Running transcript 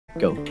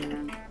Go.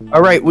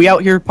 All right, we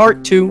out here.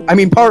 Part 2. I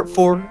mean, part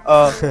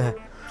 4.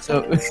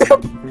 So,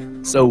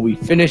 so we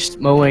finished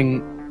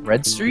mowing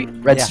Red Street.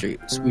 Street.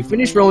 So we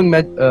finished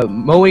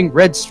mowing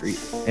Red Street,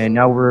 and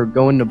now we're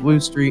going to Blue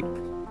Street.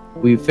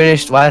 We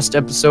finished last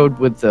episode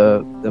with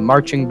the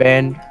marching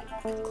band.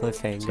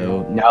 Cliffhanger.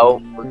 So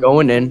now we're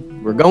going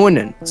in. We're going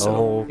in.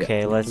 So,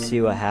 okay, let's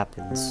see what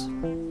happens.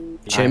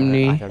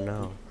 Chimney. I don't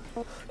know.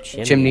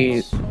 Chimney.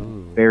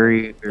 Ooh.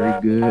 Very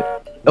good.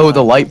 Oh,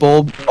 the light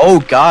bulb. Oh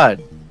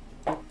God.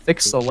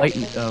 Fix the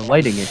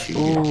lighting issue.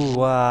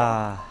 Ooh,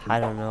 I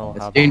don't know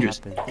That's how dangerous.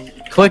 that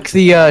happened. Click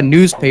the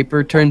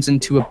newspaper, turns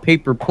into a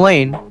paper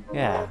plane.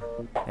 Yeah,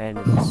 and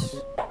it's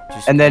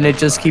just And then it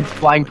just keeps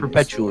flying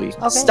perpetually.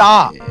 Okay.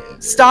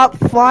 Stop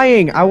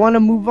flying! I want to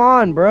move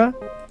on, bruh.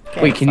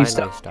 Okay, Wait, can you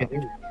finally stop?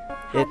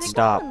 It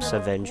stops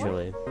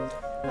eventually.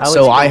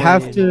 So I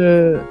have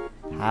to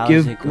How's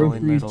give it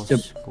going, groceries little to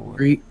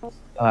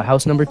score?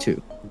 house number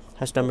 2.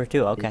 House number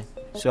 2. Okay.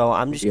 So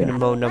I'm just gonna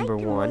mow number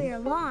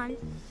 1.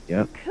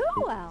 Yep.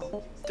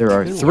 Cool. There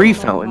are 3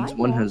 fountains.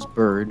 One has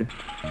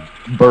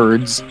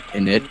birds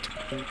in it.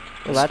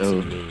 Well, that's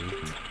So, neat.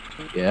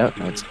 yeah,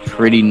 that's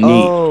pretty neat.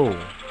 Oh,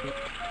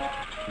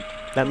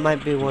 that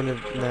might be one of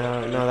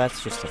no,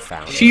 that's just a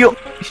fountain.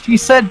 She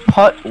said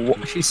putt.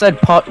 She said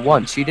putt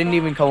once. She didn't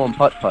even call him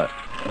putt-putt.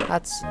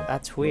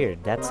 That's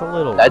weird. That's a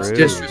little That's rude.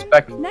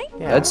 disrespectful.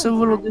 Yeah. That's a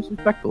little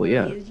disrespectful.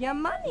 Yeah. Here's your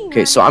money,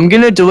 Okay, so I'm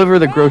gonna deliver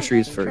the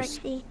groceries first.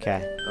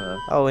 Okay. Uh,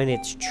 Oh, and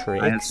it's I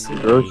have Trixie.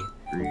 some groceries.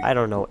 I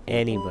don't know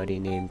anybody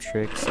named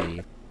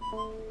Trixie.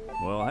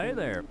 Well, hey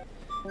there.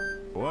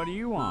 What do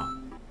you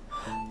want?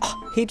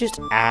 He just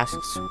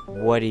asks,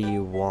 "What do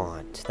you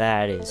want?"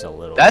 That is a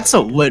little. That's a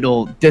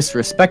little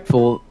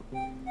disrespectful.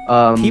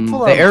 People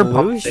the air on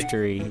Blue pump thing.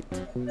 Street.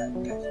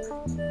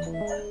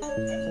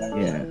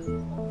 Yeah.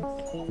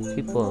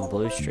 People on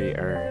Blue Street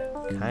are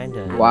kind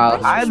of. Wow.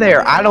 Hi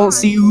there. I don't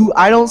see you.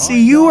 I don't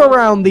see you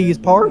around these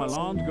My parts.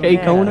 lawn's Hey,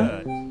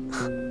 gonna Kona.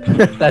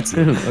 be That's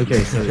him.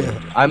 Okay, so yeah.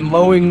 I'm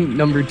mowing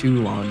number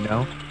 2 lawn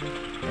now,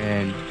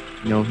 and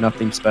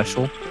nothing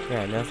special.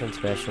 Yeah, nothing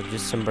special.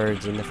 Just some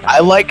birds in the I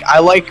fountain.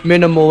 like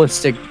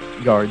minimalistic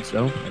yards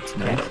though. That's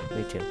nice. Yeah,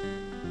 me too.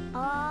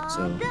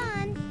 So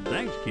done.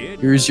 Thanks, kid.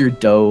 here's your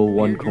dough,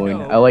 1 Here you coin.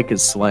 go. I like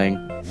his slang.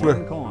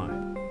 1 coin.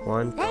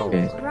 One Thanks,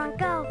 coin.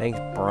 Bronco. Thanks,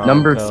 Bronco.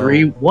 Number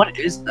 3. What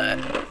is that?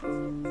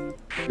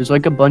 There's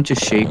like a bunch of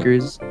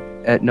shakers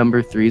at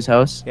number 3's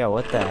house. Yeah,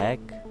 what the heck?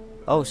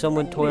 Oh,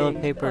 someone toilet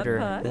papered her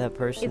Putt-Putt. that Is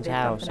person's there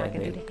house, something I I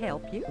can do think. to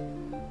help you?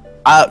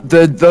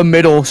 The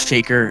middle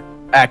shaker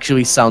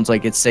actually sounds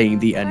like it's saying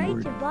the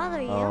N-word.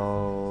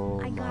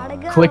 Oh I gotta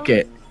my. go. Click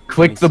it.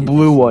 Click the see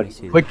blue this, let one. me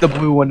see Click the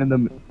blue one in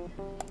the.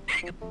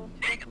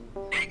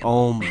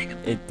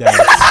 It does.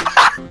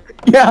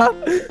 Yeah.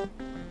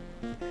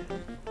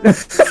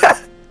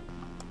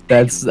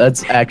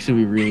 That's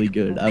actually really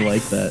good. I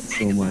like that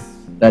so much.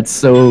 That's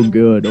so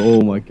good.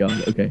 Oh my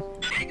god. Okay.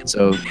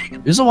 So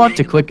there's a lot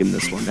to click in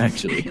this one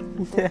actually.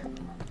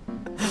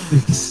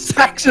 This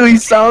actually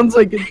sounds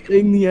like it's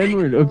saying the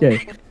N-word.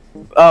 Okay.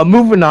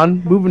 Moving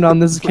on.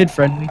 This is kid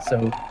friendly.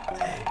 So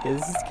Is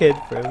this kid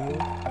friendly?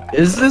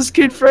 is this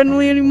kid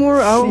friendly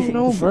anymore? I don't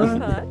know, bro.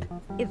 Putt,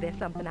 is there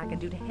something I can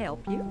do to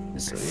help you?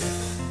 So, yeah.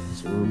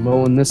 So we're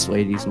mowing this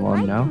lady's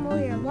lawn now. Mow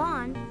your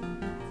lawn.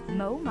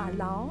 Mow my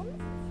lawn?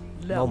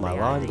 Oh, my Lovely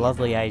lawn. idea.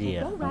 Lovely Go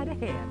idea. right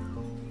ahead.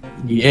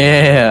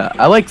 Yeah,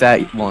 I like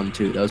that lawn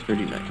too. That was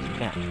pretty nice.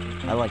 Yeah,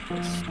 I like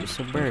this. Just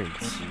some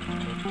birds.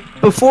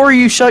 Before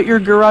you shut your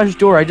garage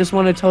door, I just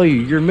want to tell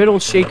you, your middle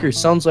shaker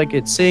sounds like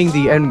it's saying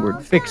the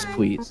N-word. Fix,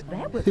 please.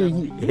 That was a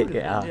beautiful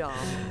Yeah. job.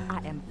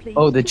 I am pleased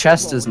Oh, the to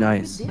chest is award you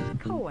nice. this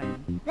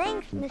coin.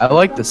 Thanks, I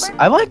like this.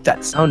 I like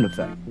that sound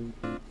effect.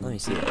 Let me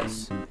see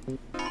this.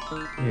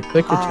 Yeah,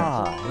 click the chest.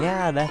 Ah,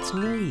 yeah, that's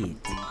neat.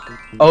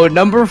 Oh,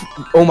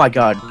 oh my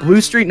god. Blue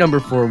Street number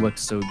 4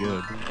 looks so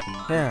good.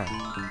 Yeah.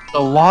 The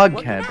log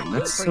What can I cabin. do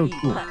That's for so you,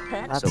 cool.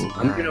 Putt-Putt? That's So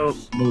I'm gonna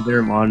nice. mow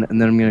their lawn,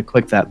 and then I'm gonna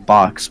click that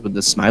box with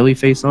the smiley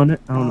face on it.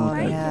 I don't know Oh, what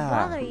that is. yeah.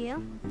 Bother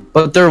you?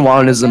 But their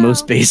lawn is the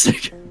most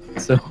basic.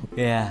 So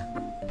Yeah.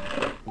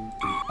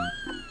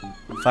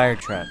 Fire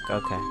truck.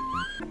 Okay.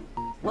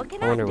 What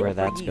can I wonder do where for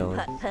that's you, going.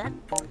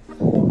 Putt-Putt?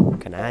 What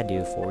can I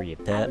do for you,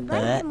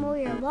 Putt-Putt? mow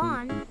your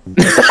lawn.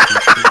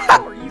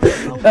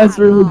 that's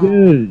really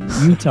good.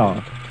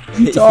 Utah.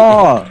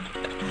 Utah.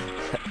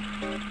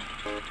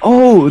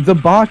 Oh, the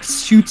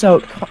box shoots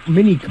out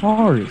mini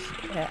cars.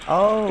 Yeah.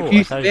 Oh, If you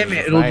I thought spam was it,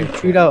 a it'll fire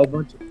just shoot truck. out a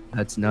bunch of...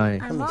 That's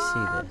nice. Let me see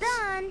All this.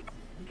 done.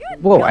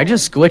 Good Whoa, I going.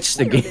 just glitched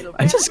the Wait a game. little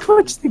I just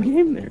glitched the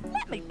game there.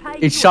 Let me pay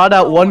It you shot a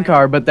out one coin.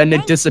 car, but then it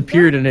Thanks,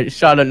 disappeared and it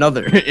shot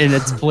another in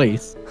its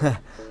place.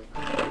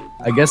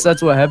 I guess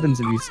that's what happens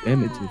if you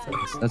spam it too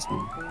fast. That's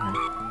weird.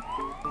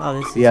 Oh,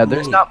 this is Yeah,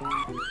 there's neat.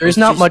 There's It's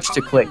not just- much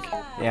to click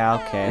Yeah,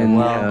 okay. in,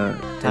 Well,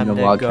 time the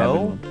to log go.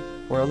 cabin.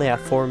 We're only at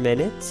 4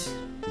 minutes.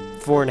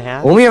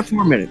 4.5. Only have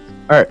 4 minutes.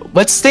 All right,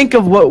 let's think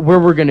of where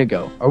we're gonna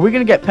go. Are we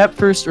gonna get Pep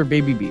first or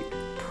Baby Beep?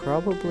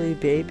 Probably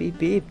Baby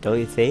Beep, don't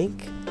you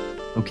think?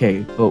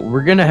 Okay, but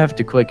we're gonna have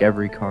to click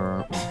every car,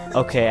 aren't we?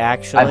 Okay,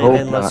 actually, hope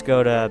then let's not.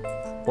 go to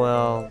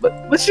Well,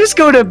 Let's just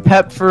go to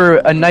Pep for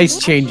a nice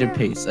change of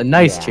pace. A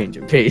nice Yeah. change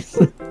of pace.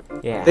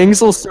 yeah.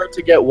 Things will start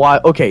to get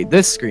wild. Okay,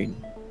 this screen.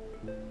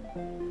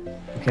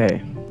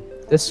 Okay,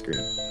 this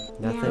screen.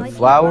 Nothing.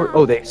 Flower.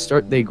 Oh,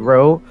 they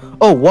grow.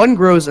 Oh, one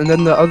grows and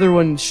then the other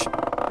one.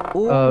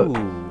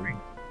 Ooh.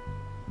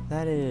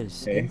 That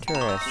is Okay.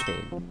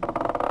 interesting.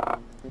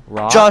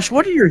 Rock? Josh,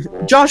 what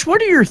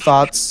are your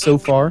thoughts so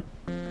far?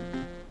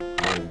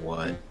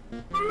 What?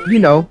 You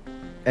know,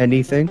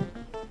 anything?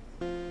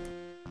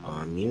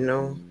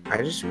 I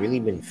just really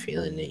been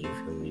feeling it, you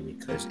feel me?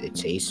 Because it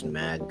tastes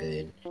mad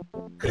good.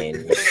 And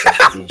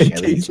the It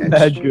jelly tastes texture.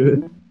 mad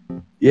good.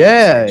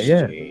 Yeah, yeah.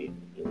 texture, you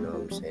know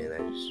what I'm saying?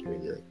 I just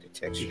really like the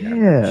texture.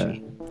 Yeah.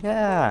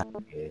 Yeah.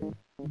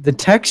 The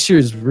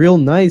texture's real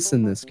nice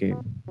in this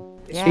game.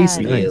 It Yeah, tastes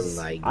it nice. is.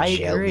 Like I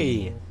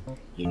jelly,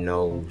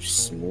 agree.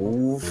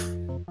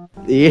 smooth.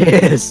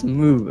 Yeah,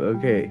 smooth.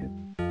 Okay.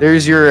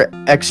 There's your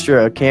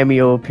extra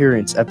cameo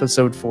appearance,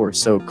 episode 4.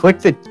 So click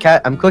the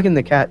cat. I'm clicking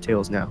the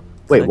cattails now.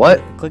 Wait, Click-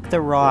 what? Click the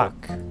rock.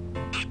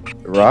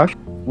 Rock?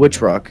 Which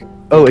rock?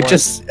 Oh, it What?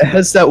 just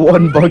has that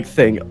one bug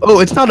thing. Oh,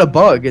 it's not a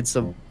bug. It's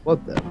a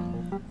what the?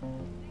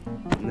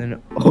 And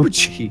then oh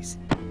jeez.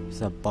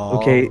 It's a ball.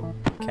 Okay.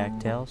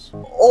 Cattails.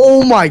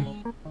 Oh my.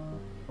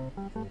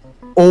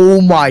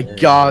 Oh my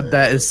God,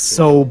 that is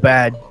so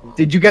bad.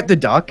 Did you get the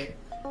duck?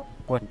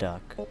 What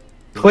duck?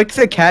 Click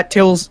the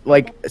cattails,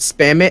 like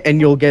spam it,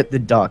 and you'll get the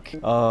duck.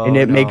 Oh, And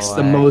it no, makes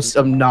the most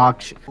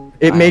obnoxious.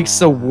 It makes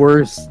the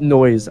worst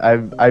noise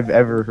I've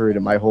ever heard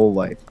in my whole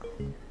life.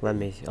 Let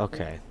me.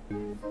 Okay.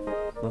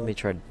 Let me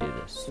try to do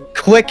this.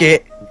 Click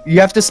it. You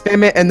have to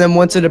spam it, and then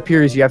once it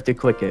appears, you have to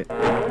click it.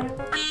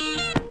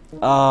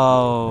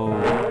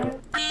 Oh.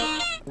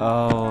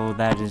 Oh,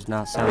 that does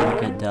not sound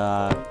like a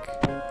duck.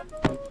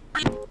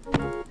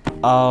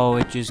 Oh,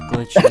 it just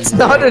glitched. That's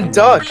not a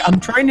duck. I'm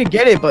trying to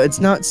get it, but it's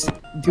not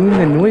doing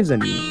the noise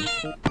anymore.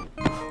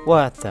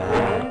 What the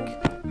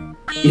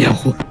heck? Yeah.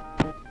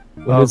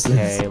 What is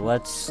this? Okay,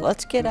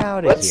 let's get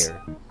out of Let's-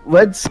 here.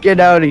 Let's get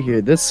out of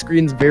here. This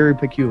screen's very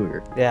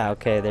peculiar. Yeah,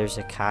 okay, there's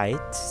a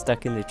kite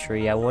stuck in the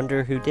tree. I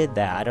wonder who did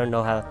that. I don't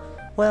know how.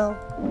 Well,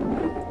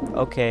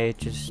 okay, it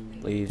just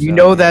leaves. You up.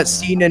 know that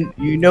scene in.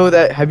 You know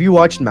that. Have you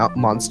watched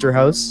Monster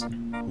House?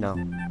 No.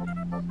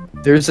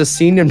 There's a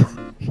scene in.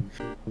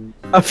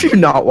 Have you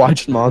not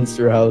watched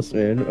Monster House,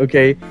 man?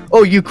 Okay.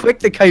 Oh, you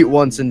clicked the kite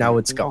once and now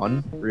it's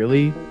gone.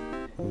 Really?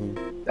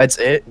 Mhm. That's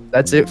it?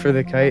 That's it for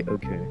the kite?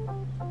 Okay.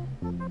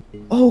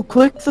 Oh,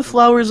 click the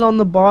flowers on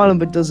the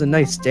bottom. It does a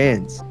nice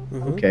dance.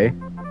 Mhm. Okay.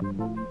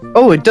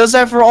 Oh, it does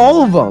that for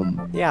all of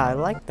them. Yeah, I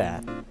like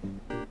that.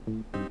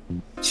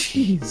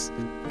 Jeez.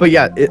 But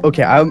yeah,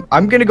 okay,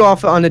 I'm gonna go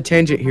off on a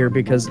tangent here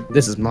because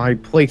this is my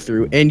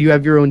playthrough and you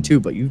have your own too,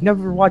 but you've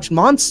never watched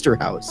Monster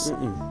House.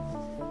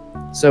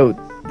 Mm-mm. So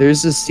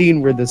there's this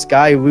scene where this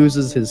guy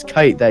loses his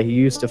kite that he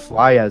used to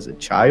fly as a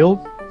child,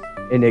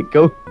 and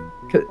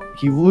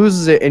he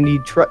loses it and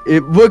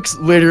it looks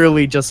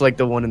literally just like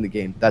the one in the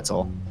game. That's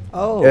all.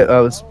 Oh.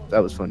 That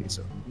was funny.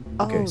 So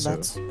okay, Oh, so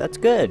that's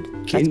good.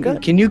 That's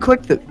good. can you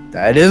click the?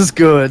 That is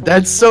good.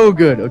 That's so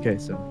good. Okay,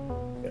 so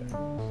yeah.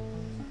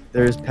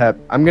 There's Pep.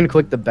 I'm gonna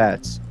click the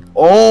bats.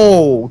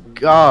 Oh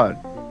God.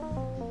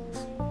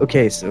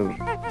 Okay, so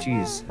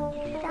jeez.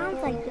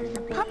 Sounds like there's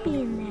a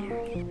puppy in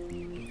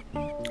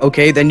there.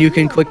 Okay, then you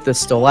can click the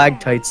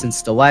stalactites and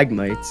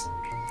stalagmites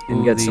and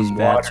Ooh, get these some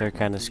bats water. are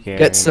kind of scary.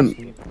 Get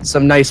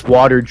some nice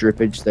water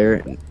drippage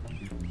there,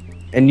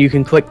 and you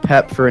can click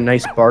Pep for a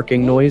nice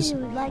barking noise.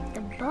 Maybe you would like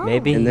the bone.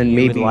 Maybe And then you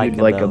maybe would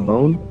you'd like a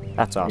bone.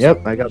 That's awesome.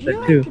 Yep, I got Would you that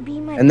like too. to be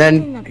my And then,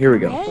 kid in the here we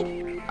go.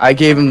 parade? I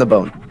gave him the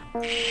bone.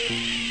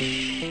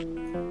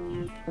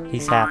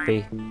 He's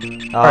happy.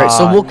 Alright,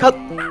 so we'll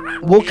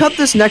cut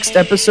this next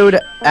episode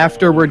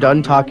after we're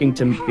done talking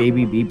to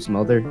Baby Beep's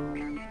mother.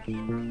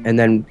 And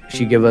then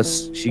she gives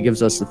us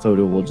the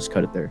photo, we'll just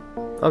cut it there.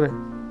 Okay.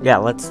 Yeah,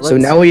 let's. So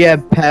now we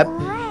have Pep,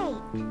 Right.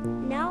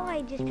 Now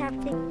I just have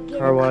to get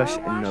car a wash,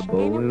 and a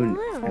balloon,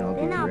 and I'll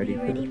be Then I'll ready be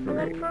for ready the for the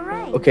parade.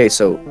 parade. Okay,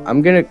 so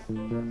I'm gonna.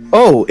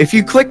 Oh, if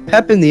you click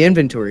Pep in the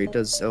inventory, it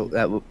does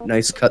that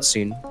nice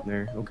cutscene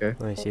there. Okay.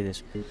 Let me see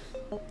this.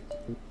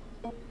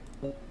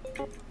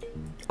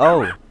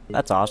 Oh,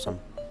 that's awesome.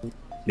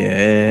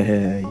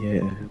 Yeah,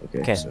 yeah. Okay.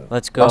 Okay, So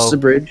let's go. cross the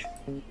bridge.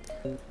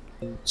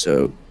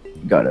 So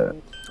you gotta.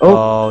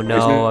 Oh, there's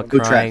no, a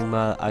track. crying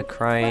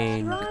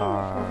What's wrong,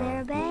 car.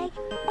 Mr. Airbag?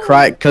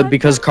 Cry,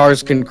 because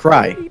cars can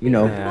cry. You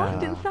know.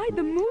 Lost inside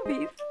the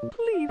movies.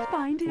 Please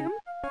find him.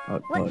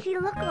 What's he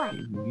look like? He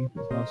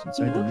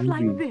Inside the looks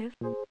like movie.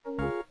 this.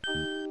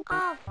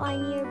 I'll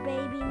find your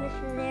baby,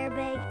 Mrs.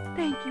 Airbag.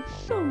 Thank you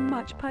so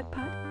much,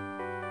 Putt-Putt.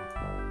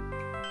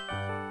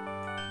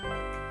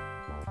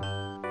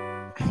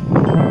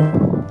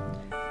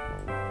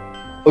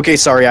 Okay,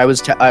 sorry. I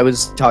was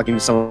talking to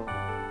someone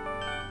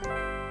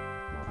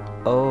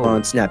Oh,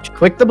 on Snapchat.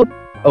 Click the.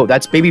 Oh,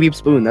 that's Baby Beep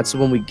Spoon. That's the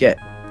one we get.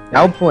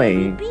 Now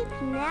playing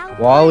Beeps now.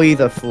 Wally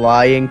the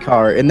Flying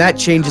Car, and that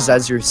changes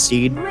as your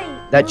seed.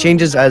 Great that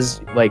changes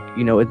as like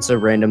it's a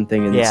random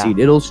thing in the Yeah. seed.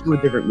 It'll show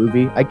a different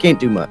movie. I can't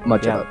do much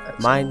Yeah, about that.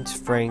 mine's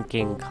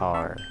Franken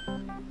Car.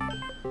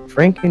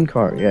 Franken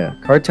Car, yeah,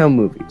 Cartown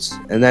movies.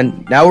 And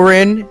then now we're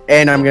in,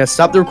 and I'm gonna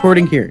stop the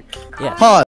recording here. Yes. Pause.